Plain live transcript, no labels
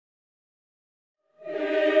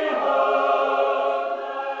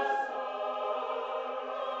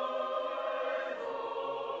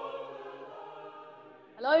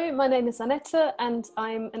Hello, my name is Annette and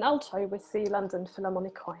I'm an alto with the London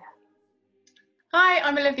Philharmonic Choir. Hi,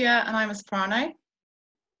 I'm Olivia and I'm a soprano.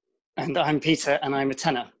 And I'm Peter and I'm a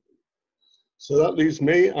tenor. So that leaves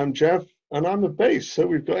me, I'm Jeff, and I'm a bass. So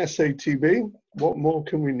we've got SATB. What more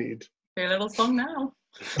can we need? Do a little song now.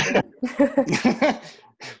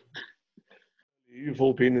 You've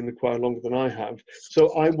all been in the choir longer than I have. So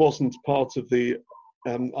I wasn't part of the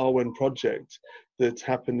Awen project that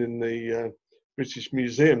happened in the British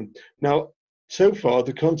Museum. Now, so far,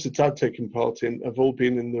 the concerts I've taken part in have all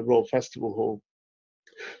been in the Royal Festival Hall.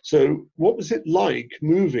 So what was it like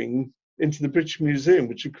moving into the British Museum,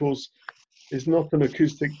 which of course is not an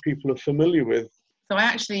acoustic people are familiar with? So I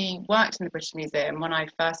actually worked in the British Museum when I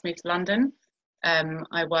first moved to London.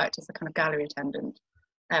 I worked as a kind of gallery attendant.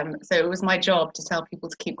 So it was my job to tell people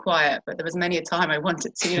to keep quiet, but there was many a time I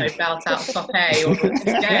wanted to, belt out a Soppé or a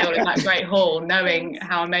scale in that great hall, knowing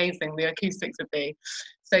how amazing the acoustics would be.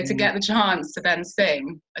 So to get the chance to then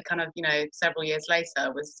sing, kind of, several years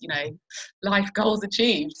later was, life goals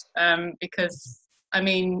achieved. Because,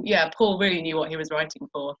 Paul really knew what he was writing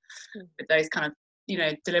for, with those kind of,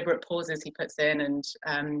 deliberate pauses he puts in, and,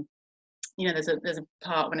 there's a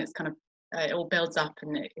part when it's kind of, it all builds up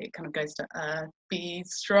and it kind of goes to be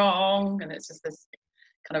strong, and it's just this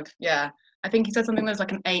kind of, I think he said something that was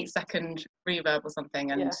like an 8-second reverb or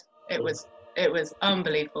something, and it was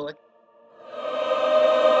unbelievable.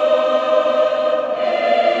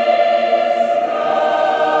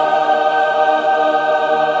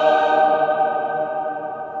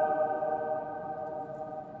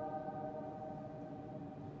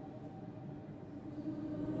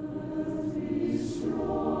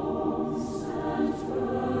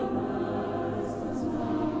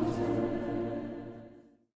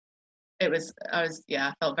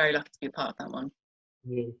 I felt very lucky to be a part of that one.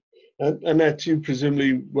 Yeah. Annette, you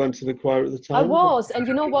presumably weren't in the choir at the time? I was, and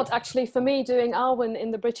you know what, actually for me doing Awen in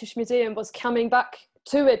the British Museum was coming back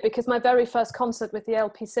to it, because my very first concert with the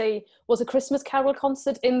LPC was a Christmas carol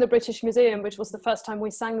concert in the British Museum, which was the first time we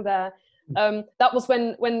sang there. That was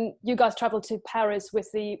when you guys travelled to Paris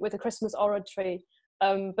with the Christmas oratory,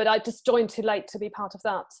 but I just joined too late to be part of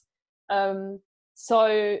that.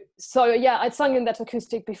 So yeah, I'd sung in that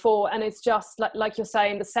acoustic before, and it's just like you're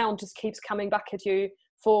saying, the sound just keeps coming back at you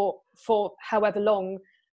for however long,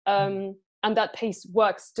 and that piece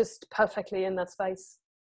works just perfectly in that space.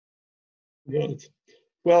 Right.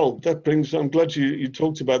 Well, I'm glad you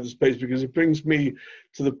talked about the space, because it brings me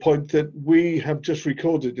to the point that we have just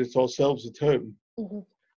recorded it ourselves at home. Mm-hmm.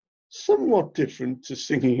 Somewhat different to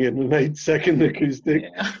singing in an 8-second acoustic.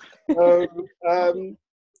 Yeah.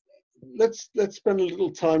 Let's spend a little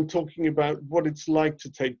time talking about what it's like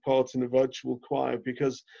to take part in a virtual choir,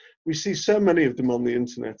 because we see so many of them on the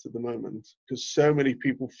internet at the moment, because so many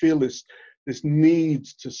people feel this need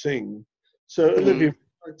to sing. So Olivia,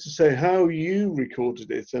 I'd like to say how you recorded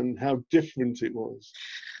it and how different it was.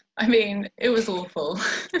 I mean, it was awful.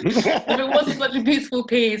 If it wasn't such a beautiful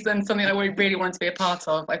piece and something I really wanted to be a part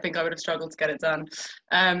of, I think I would have struggled to get it done.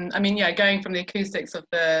 Going from the acoustics of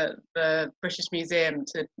the British Museum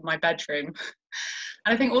to my bedroom.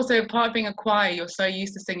 And I think also part of being a choir, you're so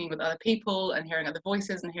used to singing with other people and hearing other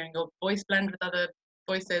voices and hearing your voice blend with other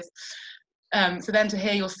voices. So then to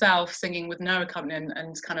hear yourself singing with no accompaniment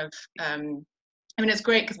and kind of, it's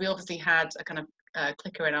great because we obviously had a kind of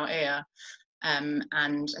clicker in our ear. And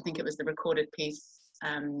I think it was the recorded piece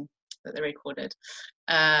that they recorded.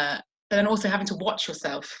 But then also having to watch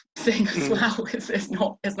yourself sing as well is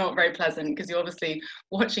not very pleasant, because you're obviously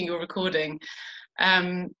watching your recording.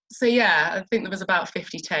 I think there was about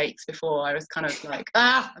 50 takes before I was kind of like,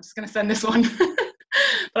 I'm just going to send this one.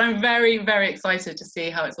 But I'm very, very excited to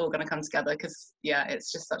see how it's all going to come together, because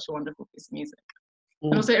it's just such a wonderful piece of music.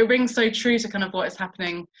 And also it rings so true to kind of what is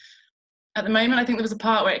happening at the moment. I think there was a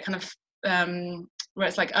part where it kind of where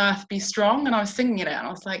it's like, Earth be strong, and I was singing it and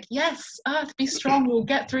I was like, yes, Earth be strong, we'll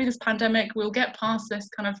get through this pandemic, we'll get past this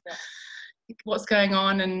kind of what's going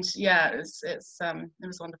on. And it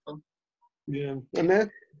was wonderful. Yeah. Annette,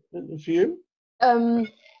 for you?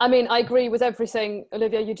 I agree with everything,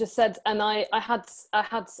 Olivia, you just said, and I had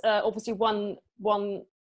obviously one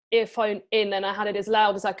earphone in, and I had it as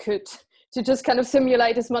loud as I could to just kind of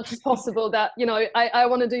simulate as much as possible that I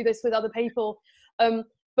want to do this with other people.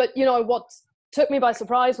 But what took me by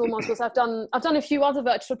surprise almost was I've done a few other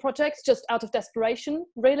virtual projects just out of desperation,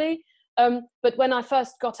 really. But when I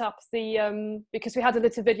first got up because we had a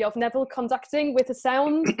little video of Neville conducting with the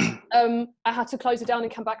sound, I had to close it down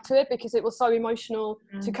and come back to it, because it was so emotional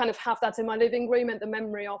to kind of have that in my living room, and the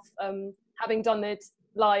memory of having done it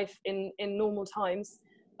live in normal times.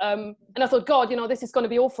 And I thought, God, you know, this is going to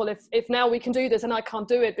be awful if now we can do this and I can't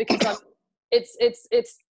do it because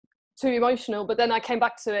it's too emotional. But then I came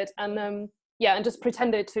back to it and and just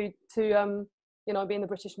pretended to you know, be in the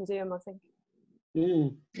British Museum, I think.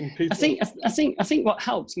 I think what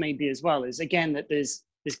helps maybe as well is, again, that there's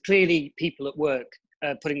clearly people at work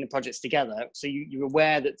putting the projects together, so you're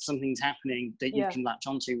aware that something's happening that you can latch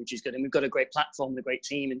onto, which is good. And we've got a great platform, a great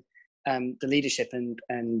team, and the leadership and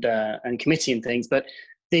committee and things. But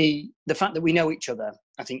the fact that we know each other,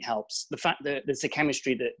 I think, helps. The fact that there's a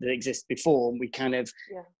chemistry that exists before, we kind of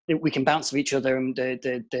we can bounce off each other, and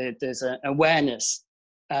there's an awareness.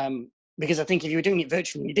 Because I think if you were doing it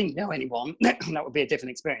virtually and you didn't know anyone, that would be a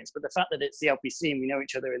different experience. But the fact that it's the LPC and we know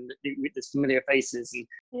each other and there's familiar faces. And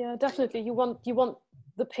yeah, definitely. You want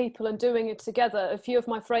the people and doing it together. A few of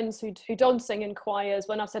my friends who don't sing in choirs,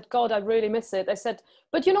 when I said, God, I really miss it, they said,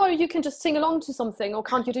 but you know, you can just sing along to something, or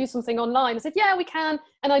can't you do something online? I said, yeah, we can.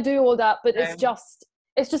 And I do all that, but it's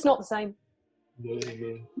just not the same.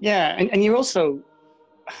 Yeah, and you're also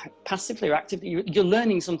passively or actively, you're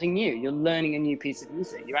learning something new. You're learning a new piece of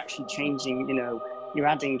music. You're actually changing, you know, you're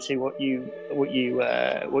adding to what you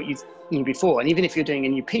knew before. And even if you're doing a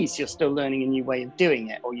new piece, you're still learning a new way of doing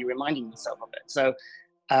it, or you're reminding yourself of it. So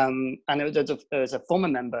I know there's a former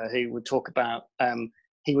member who would talk about,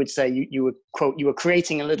 he would say you were, quote, you were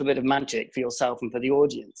creating a little bit of magic for yourself and for the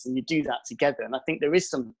audience, and you do that together. And I think there is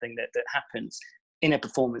something that happens in a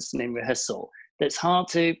performance and in rehearsal that's hard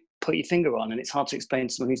to put your finger on, and it's hard to explain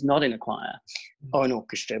to someone who's not in a choir or an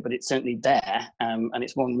orchestra, but it's certainly there, and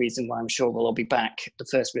it's one reason why I'm sure we'll all be back the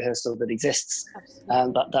first rehearsal that exists,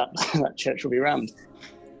 and that church will be rammed.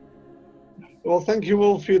 Well, thank you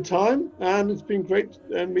all for your time, and it's been great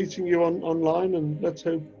meeting you online, and let's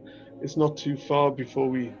hope it's not too far before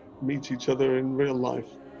we meet each other in real life.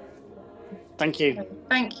 Thank you.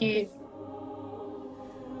 Thank you.